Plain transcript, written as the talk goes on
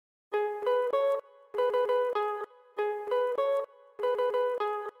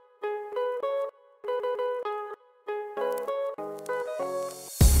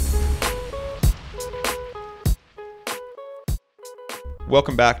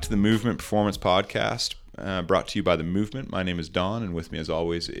Welcome back to the Movement Performance Podcast, brought to you by The Movement. My name is Don, and with me as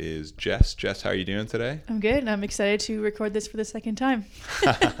always is Jess. Jess, how are you doing today? I'm good, and I'm excited to record this for the second time.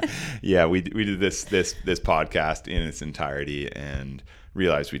 Yeah, we did this podcast in its entirety and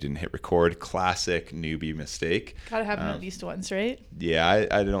realized we didn't hit record. Classic newbie mistake. Gotta happen at least once, right? Yeah,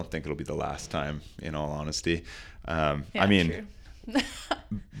 I don't think it'll be the last time, in all honesty. True.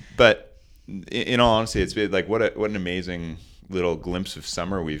 But in all honesty, it's been like what an amazing little glimpse of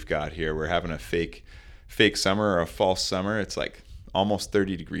summer we've got here. We're having a fake summer or a false summer. It's like almost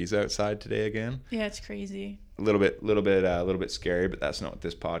 30 degrees outside today again. Yeah, it's crazy. A little bit scary, but that's not what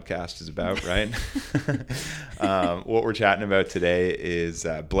this podcast is about, right? What we're chatting about today is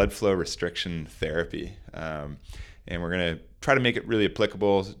blood flow restriction therapy, and we're gonna try to make it really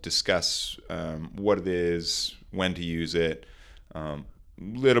applicable. Discuss what it is, when to use it.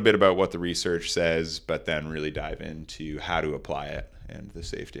 Little bit about what the research says, but then really dive into how to apply it and the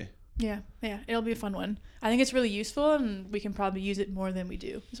safety. Yeah, it'll be a fun one. I think it's really useful, and we can probably use it more than we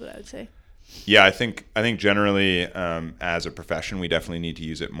do, is what I would say. Yeah, I think generally as a profession, we definitely need to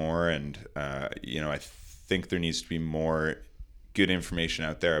use it more, and I think there needs to be more good information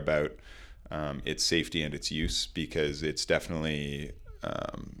out there about its safety and its use, because it's definitely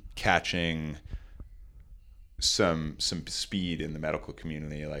catching some speed in the medical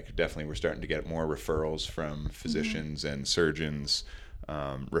community. Like, definitely we're starting to get more referrals from physicians and surgeons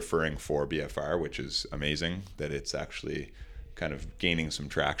referring for BFR, which is amazing that it's actually kind of gaining some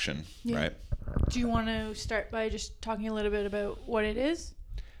traction, right? Do you want to start by just talking a little bit about what it is?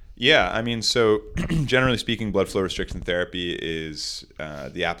 Yeah, I mean, so generally speaking, blood flow restriction therapy is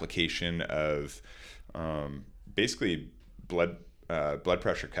the application of basically blood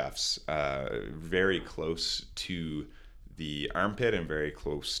pressure cuffs very close to the armpit and very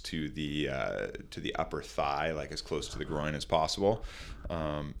close to the upper thigh, like as close to the groin as possible,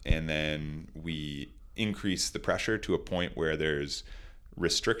 and then we increase the pressure to a point where there's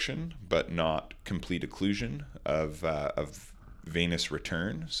restriction but not complete occlusion of venous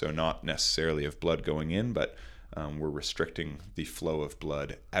return, so not necessarily of blood going in, but we're restricting the flow of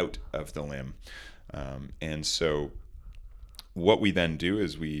blood out of the limb, and so what we then do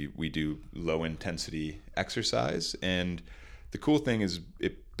is we do low intensity exercise, and the cool thing is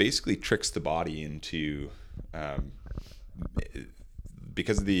it basically tricks the body into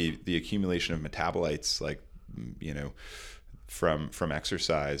because of the accumulation of metabolites, like from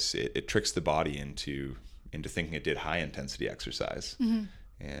exercise, it tricks the body into thinking it did high intensity exercise,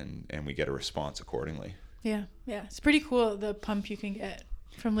 and we get a response accordingly. Yeah, it's pretty cool, the pump you can get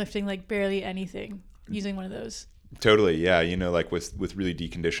from lifting like barely anything using one of those. Totally, yeah. Like with really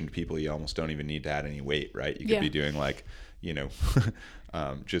deconditioned people, you almost don't even need to add any weight, right? You could be doing like,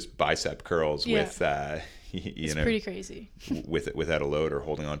 just bicep curls with, it's pretty crazy. without a load, or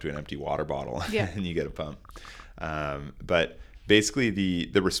holding onto an empty water bottle, yeah. and you get a pump. But basically,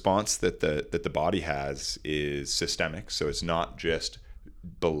 the response that the body has is systemic. So it's not just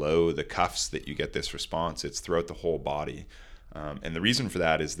below the cuffs that you get this response; it's throughout the whole body. And the reason for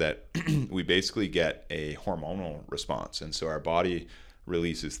that is that we basically get a hormonal response. And so our body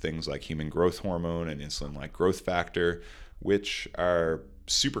releases things like human growth hormone and insulin-like growth factor, which are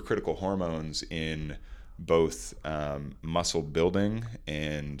super critical hormones in both muscle building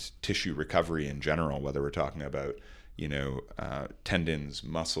and tissue recovery in general, whether we're talking about, tendons,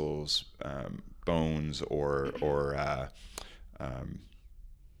 muscles, bones, or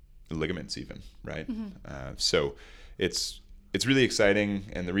ligaments even, right? So it's really exciting,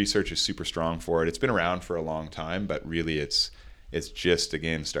 and the research is super strong for it. It's been around for a long time, but really it's just,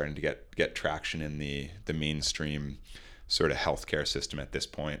 again, starting to get traction in the mainstream sort of healthcare system at this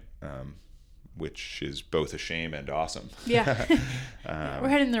point, which is both a shame and awesome. Yeah. We're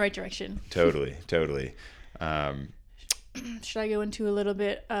heading in the right direction. Totally. Should I go into a little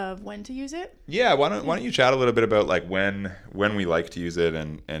bit of when to use it? Yeah, why don't you chat a little bit about like when we like to use it,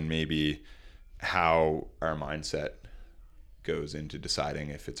 and maybe how our mindset goes into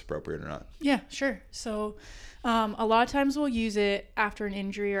deciding if it's appropriate or not. Yeah, sure. So a lot of times we'll use it after an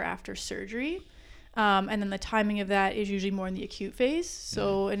injury or after surgery. And then the timing of that is usually more in the acute phase.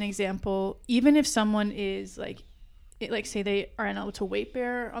 So an example, even if someone is like say they are unable to weight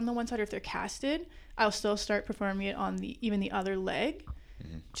bear on the one side, or if they're casted, I'll still start performing it on even the other leg,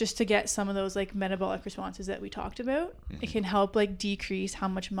 just to get some of those like metabolic responses that we talked about. It can help like decrease how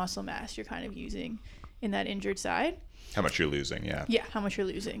much muscle mass you're kind of using in that injured side. How much you're losing, yeah. Yeah, how much you're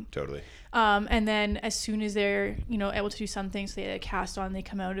losing. Totally. And then as soon as they're, able to do something, so they had a cast on, they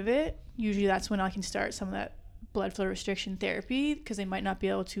come out of it, usually that's when I can start some of that blood flow restriction therapy because they might not be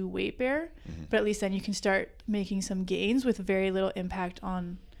able to weight bear, but at least then you can start making some gains with very little impact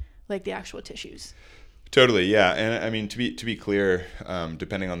on like the actual tissues. Totally, yeah. And I mean, to be clear,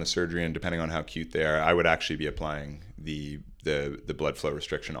 depending on the surgery and depending on how acute they are, I would actually be applying the blood flow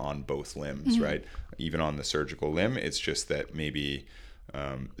restriction on both limbs, right? Even on the surgical limb, it's just that maybe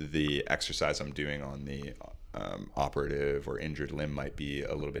the exercise I'm doing on the operative or injured limb might be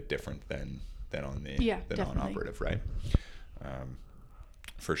a little bit different than on the non-operative, right?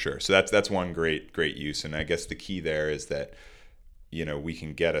 For sure. So that's one great use, and I guess the key there is that we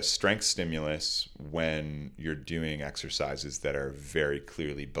can get a strength stimulus when you're doing exercises that are very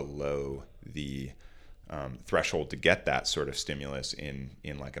clearly below the threshold to get that sort of stimulus in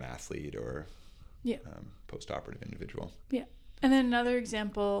like an athlete or post-operative individual. Yeah. And then another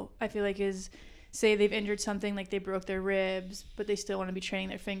example I feel like is, say they've injured something, like they broke their ribs, but they still want to be training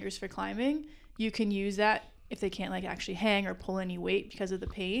their fingers for climbing. You can use that if they can't like actually hang or pull any weight because of the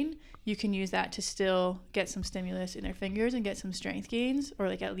pain. You can use that to still get some stimulus in their fingers and get some strength gains, or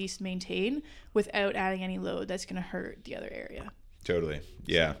like at least maintain without adding any load that's going to hurt the other area. Totally.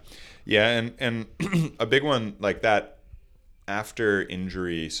 Yeah. Yeah. And a big one like that after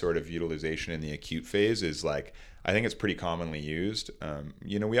injury sort of utilization in the acute phase is like, I think it's pretty commonly used.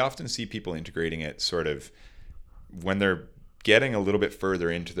 We often see people integrating it sort of when they're getting a little bit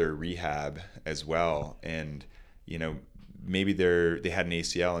further into their rehab as well. And, maybe they had an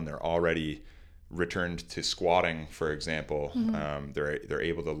ACL and they're already returned to squatting, for example. They're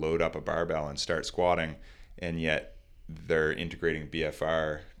able to load up a barbell and start squatting, and yet they're integrating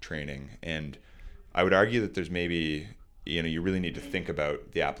BFR training. And I would argue that there's maybe, you really need to think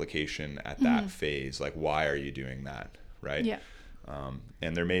about the application at that phase. Like, why are you doing that, right? Yeah.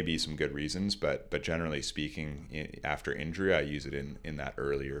 And there may be some good reasons, but generally speaking, after injury, I use it in that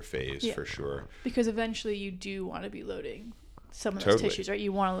earlier phase for sure. Because eventually you do want to be loading some of those tissues, right?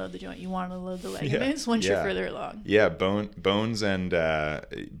 You want to load the joint, you want to load the ligaments once you're further along. Yeah, bones and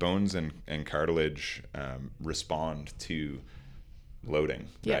cartilage respond to loading,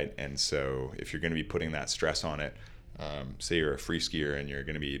 right? And so if you're going to be putting that stress on it, say you're a free skier and you're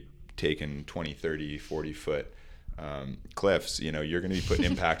going to be taking 20, 30, 40 foot cliffs, you're going to be putting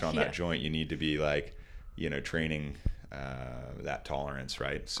impact on that joint. You need to be like, training that tolerance,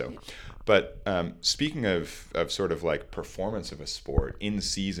 right? So, but speaking of sort of like performance of a sport, in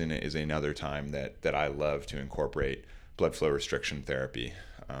season is another time that I love to incorporate blood flow restriction therapy,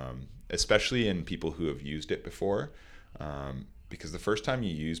 especially in people who have used it before, because the first time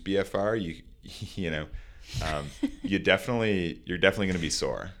you use BFR, you're definitely going to be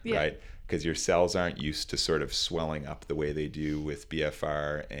sore, right? Because your cells aren't used to sort of swelling up the way they do with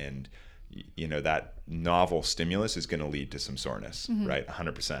BFR, and that novel stimulus is going to lead to some soreness, right?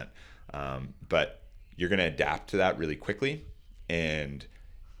 100%. But you're going to adapt to that really quickly, and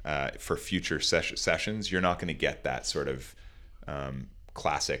for future sessions, you're not going to get that sort of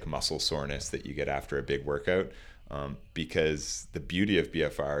classic muscle soreness that you get after a big workout, because the beauty of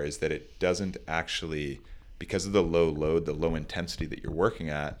BFR is that it doesn't actually, because of the low load, the low intensity that you're working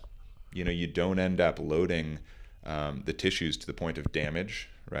at, you don't end up loading the tissues to the point of damage,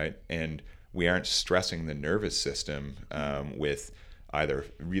 right? And we aren't stressing the nervous system with either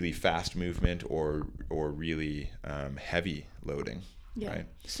really fast movement or really heavy loading, right?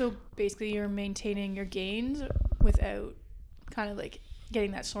 So basically you're maintaining your gains without kind of like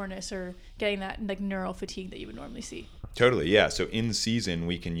getting that soreness or getting that like neural fatigue that you would normally see. Totally, yeah. So in season,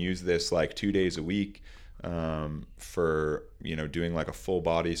 we can use this like 2 days a week for doing like a full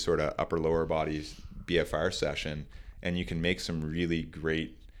body sort of upper lower body BFR session, and you can make some really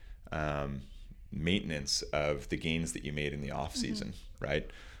great maintenance of the gains that you made in the off season, right?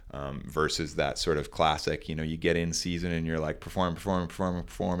 Versus that sort of classic, you get in season and you're like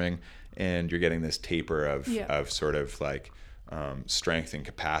performing, and you're getting this taper of sort of like strength and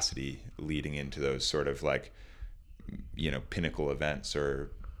capacity leading into those sort of like pinnacle events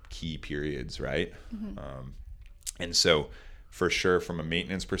or key periods, right? And so for sure from a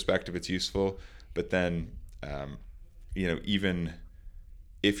maintenance perspective it's useful, but then even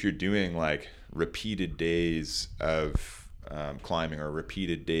if you're doing like repeated days of climbing or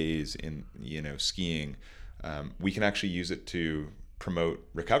repeated days in skiing, we can actually use it to promote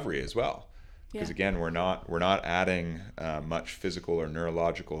recovery as well, because again we're not adding much physical or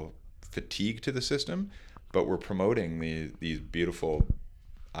neurological fatigue to the system, but we're promoting these beautiful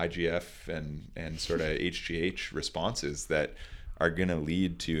IGF and sort of HGH responses that are going to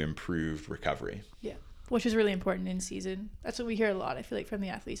lead to improved recovery. Yeah. Which is really important in season. That's what we hear a lot, I feel like, from the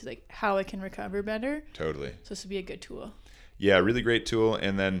athletes, like how it can recover better. Totally. So this would be a good tool. Yeah, really great tool.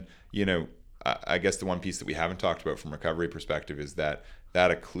 And then, I guess the one piece that we haven't talked about from recovery perspective is that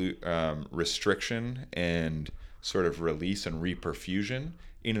restriction and sort of release and reperfusion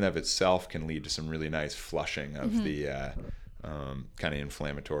in and of itself can lead to some really nice flushing of the kind of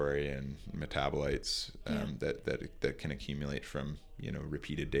inflammatory and metabolites that can accumulate from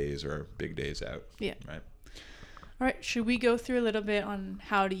repeated days or big days out. Yeah. Right. All right. Should we go through a little bit on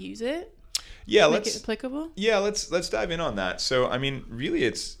how to use it? Yeah, Make it applicable. Yeah, let's dive in on that. So, I mean, really,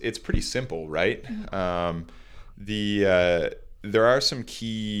 it's pretty simple, right? There are some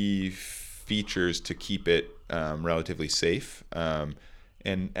key features to keep it relatively safe.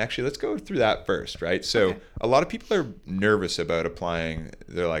 And actually, let's go through that first, right? So a lot of people are nervous about applying.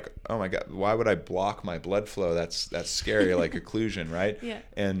 They're like, oh my God, why would I block my blood flow? That's scary, like occlusion, right? Yeah.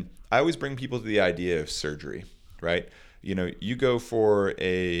 And I always bring people to the idea of surgery, right? You go for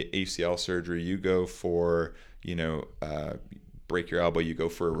a ACL surgery, you go for, break your elbow, you go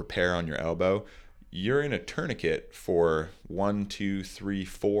for a repair on your elbow. You're in a tourniquet for 1, 2, 3,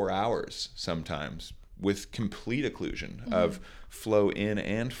 4 hours sometimes with complete occlusion of flow in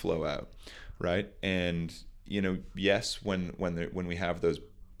and flow out, right? And yes, when we have those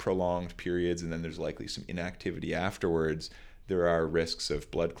prolonged periods and then there's likely some inactivity afterwards, there are risks of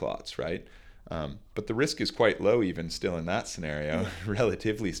blood clots, right? But the risk is quite low even still in that scenario,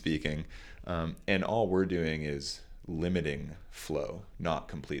 relatively speaking. And all we're doing is limiting flow, not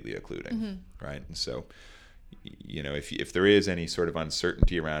completely occluding, right? And so, if there is any sort of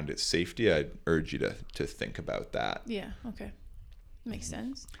uncertainty around its safety, I'd urge you to think about that. Yeah. Okay. Makes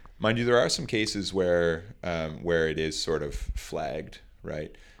sense. Mind you, there are some cases where it is sort of flagged,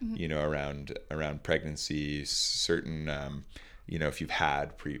 right? Around pregnancy, certain, if you've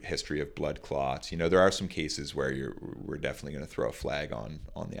had history of blood clots, there are some cases where we're definitely going to throw a flag on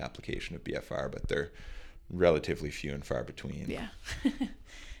the application of BFR, but they're relatively few and far between. Yeah.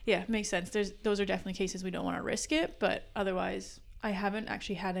 Yeah, makes sense. Those are definitely cases we don't want to risk it, but otherwise, I haven't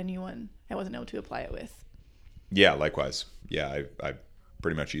actually had anyone I wasn't able to apply it with. Yeah, likewise. Yeah, I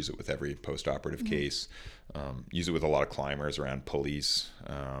pretty much use it with every post-operative case. Use it with a lot of climbers around pulleys,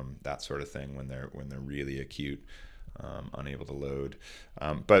 that sort of thing when they're really acute, unable to load.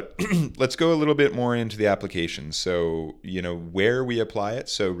 But let's go a little bit more into the application. So, where we apply it.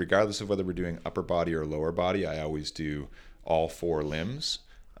 So regardless of whether we're doing upper body or lower body, I always do all 4 limbs.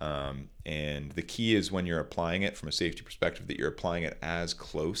 And the key is when you're applying it from a safety perspective that you're applying it as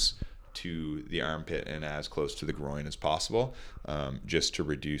close to the armpit and as close to the groin as possible, just to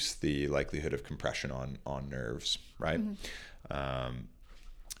reduce the likelihood of compression on nerves, right?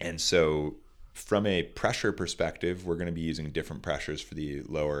 And so from a pressure perspective, we're going to be using different pressures for the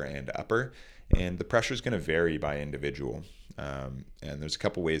lower and upper, and the pressure is going to vary by individual. And there's a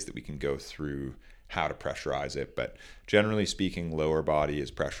couple ways that we can go through how to pressurize it, but generally speaking, lower body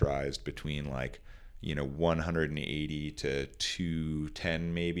is pressurized between 180 to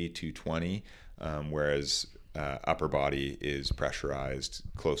 210, maybe 220, whereas upper body is pressurized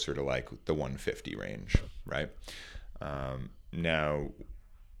closer to the 150 range, right? Now,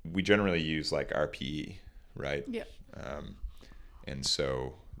 we generally use RPE, right? Yeah. And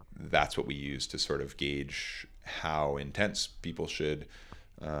so that's what we use to sort of gauge how intense people should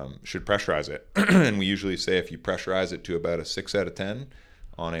pressurize it. And we usually say if you pressurize it to about a 6 out of 10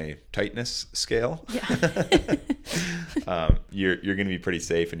 on a tightness scale, you're going to be pretty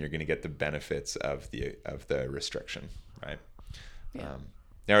safe and you're going to get the benefits of the restriction, right? Yeah.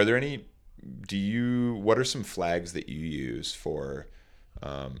 Now, are there what are some flags that you use for,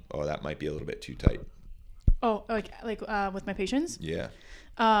 that might be a little bit too tight? Oh, like with my patients? Yeah.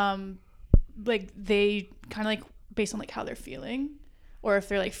 They kind of based on how they're feeling, or if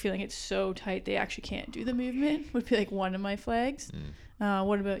they're feeling it so tight they actually can't do the movement, would be one of my flags.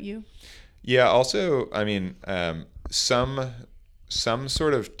 What about you? Yeah. Also, I mean, some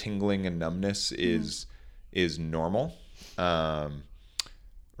sort of tingling and numbness is normal,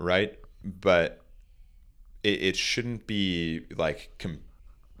 right? But it shouldn't be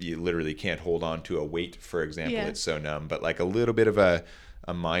you literally can't hold on to a weight, for example. Yeah. It's so numb, but a little bit of a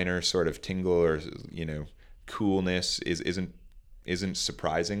minor sort of tingle or coolness isn't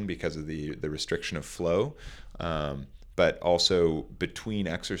surprising because of the restriction of flow. But also between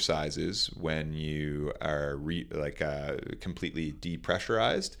exercises, when you are completely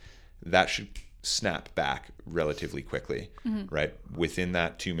depressurized, that should snap back relatively quickly, right? Within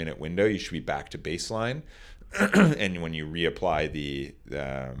that 2-minute window, you should be back to baseline. And when you reapply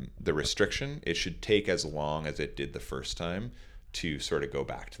the restriction, it should take as long as it did the first time to sort of go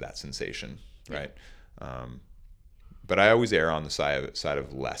back to that sensation, right? But I always err on the side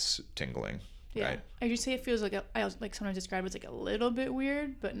of less tingling, Yeah. right? I just say it feels like I like sometimes describe it as like a little bit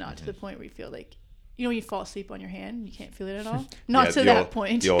weird, but not to the point where you feel like, you know, you fall asleep on your hand and you can't feel it at all. Not to that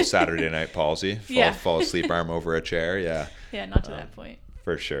point. The old Saturday night palsy. Yeah. Fall asleep, arm over a chair. Yeah. Yeah, not to that point.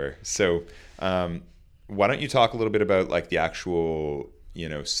 For sure. So, why don't you talk a little bit about like the actual, you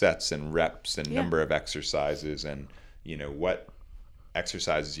know, sets and reps and number of exercises, and, you know, what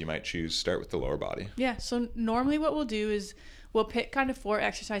exercises you might choose. Start with the lower body. Yeah. So normally what we'll do is we'll pick kind of 4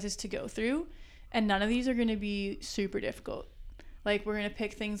 exercises to go through, and none of these are going to be super difficult. Like we're going to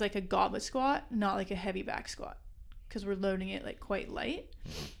pick things like a goblet squat, not like a heavy back squat, because we're loading it like quite light.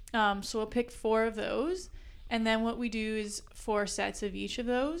 So we'll pick 4 of those. And then what we do is 4 sets of each of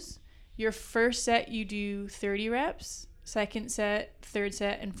those. Your first set, you do 30 reps. Second set, third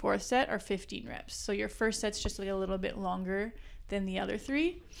set, and fourth set are 15 reps. So your first set's just like a little bit longer than the other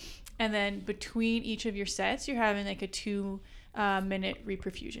 3. And then between each of your sets, you're having like a 2-minute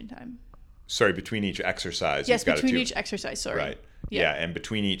reperfusion time. Sorry, between each exercise. Yes, between each exercise, sorry. Right. Yeah, and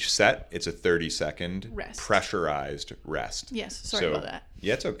between each set, it's a 30-second rest. Pressurized rest. Yes, sorry about that.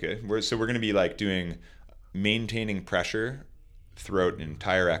 Yeah, it's okay. We're going to be like maintaining pressure throughout an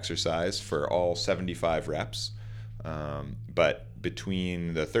entire exercise for all 75 reps. But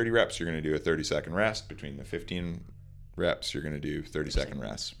between the 30 reps, you're going to do a 30-second rest. Between the 15 reps, you're going to do 30-second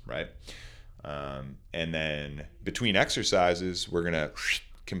rests, right? And then between exercises, we're going to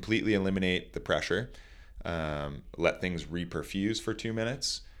completely eliminate the pressure, let things reperfuse for 2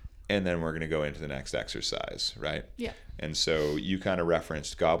 minutes, and then we're going to go into the next exercise, right? Yeah. And so you kind of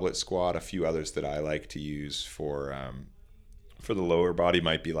referenced goblet squat. A few others that I like to use for the lower body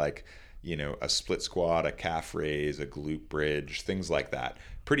might be like, you know, a split squat, a calf raise, a glute bridge, things like that.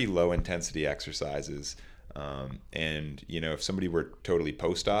 Pretty low intensity exercises. And, you know, if somebody were totally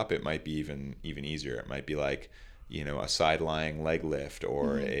post-op, it might be even easier. It might be like, you know, a side lying leg lift,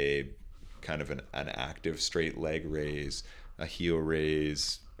 or a kind of an active straight leg raise, a heel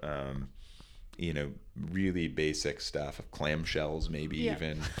raise, you know, really basic stuff of clamshells, maybe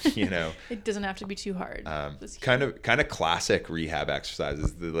even, you know. It doesn't have to be too hard. Kind of classic rehab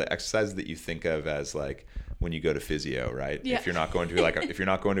exercises, the exercises that you think of as like when you go to physio, right? Yeah. If you're not going to if you're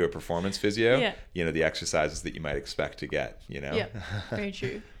not going to a performance physio, you know, the exercises that you might expect to get, you know. Yeah, very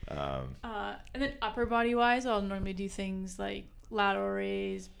true. And then upper body wise, I'll normally do things like lateral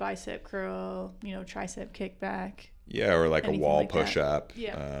raise, bicep curl, you know, tricep kickback. Yeah, or like a wall like push-up,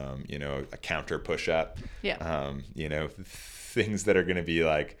 yeah. You know, a counter push-up. Yeah. You know, things that are going to be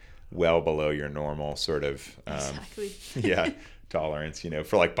like well below your normal sort of exactly. yeah, tolerance. You know,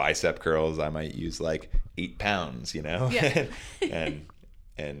 for like bicep curls, I might use like 8 pounds, you know. Yeah.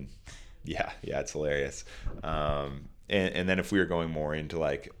 and yeah, it's hilarious. And then if we were going more into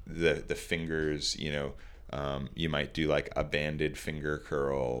like the fingers, you know, you might do like a banded finger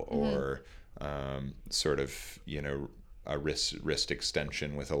curl, or sort of, you know, a wrist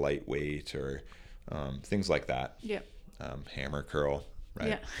extension with a light weight, or things like that. Yeah. Hammer curl,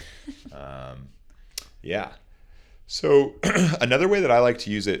 right? Yeah. Yeah. So another way that I like to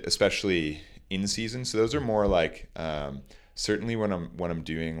use it, especially in season, so those are more like certainly when I'm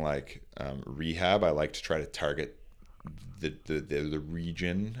doing like rehab, I like to try to target the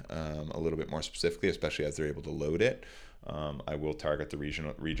region a little bit more specifically, especially as they're able to load it. I will target the region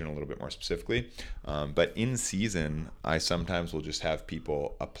a little bit more specifically. But in season, I sometimes will just have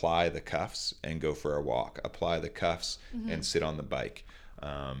people apply the cuffs and go for a walk, apply the cuffs and sit on the bike.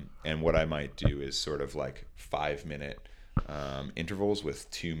 And what I might do is sort of like 5-minute intervals with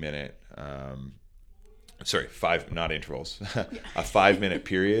 2-minute, not intervals, a 5-minute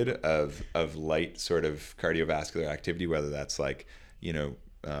period of light sort of cardiovascular activity, whether that's like, you know,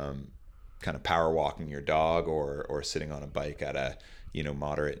 kind of power walking your dog, or sitting on a bike at a, you know,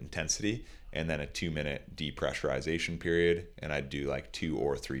 moderate intensity, and then a 2-minute depressurization period, and I'd do like 2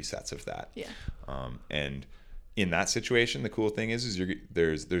 or 3 sets of that. Yeah. And in that situation, the cool thing is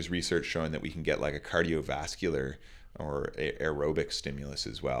there's research showing that we can get like a cardiovascular or aerobic stimulus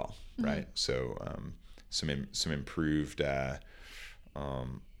as well, right? So some improved, in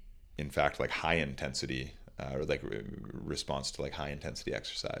fact, like high intensity, or like response to like high intensity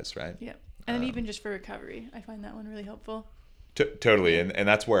exercise, right? Yeah. And then even just for recovery, I find that one really helpful. Totally. And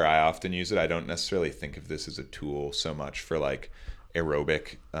that's where I often use it. I don't necessarily think of this as a tool so much for like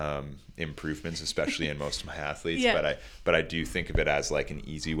aerobic improvements, especially in most of my athletes. Yeah. But I do think of it as like an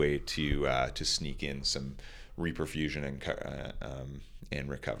easy way to sneak in some reperfusion and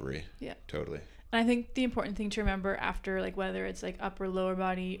recovery. Yeah. Totally. And I think the important thing to remember after, like, whether it's like upper lower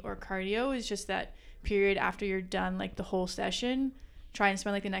body or cardio, is just that period after you're done like the whole session, try and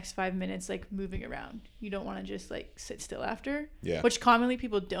spend like the next 5 minutes like moving around. You don't want to just like sit still after. Yeah. Which commonly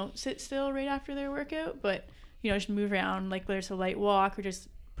people don't sit still right after their workout, but just move around, like whether it's a light walk or just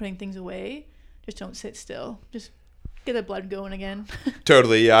putting things away. Just don't sit still. Just get the blood going again.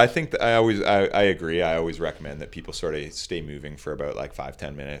 Totally. Yeah. I think that I agree. I always recommend that people sort of stay moving for about like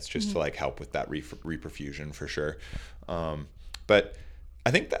 5-10 minutes just to like help with that reperfusion for sure. But I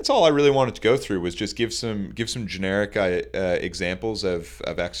think that's all I really wanted to go through was just give some generic examples of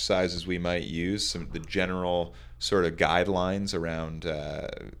exercises we might use, the general sort of guidelines around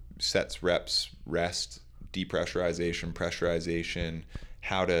sets, reps, rest, depressurization, pressurization,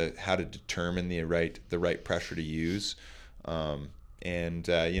 how to determine the right pressure to use, and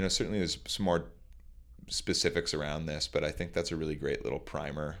certainly there's some more specifics around this, but I think that's a really great little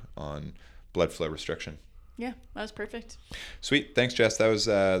primer on blood flow restriction. Yeah, that was perfect. Sweet. Thanks, Jess. That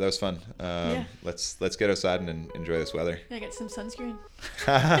was fun. Yeah. Let's get outside and enjoy this weather. Yeah, get some sunscreen.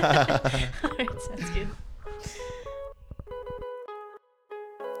 All right, sounds good.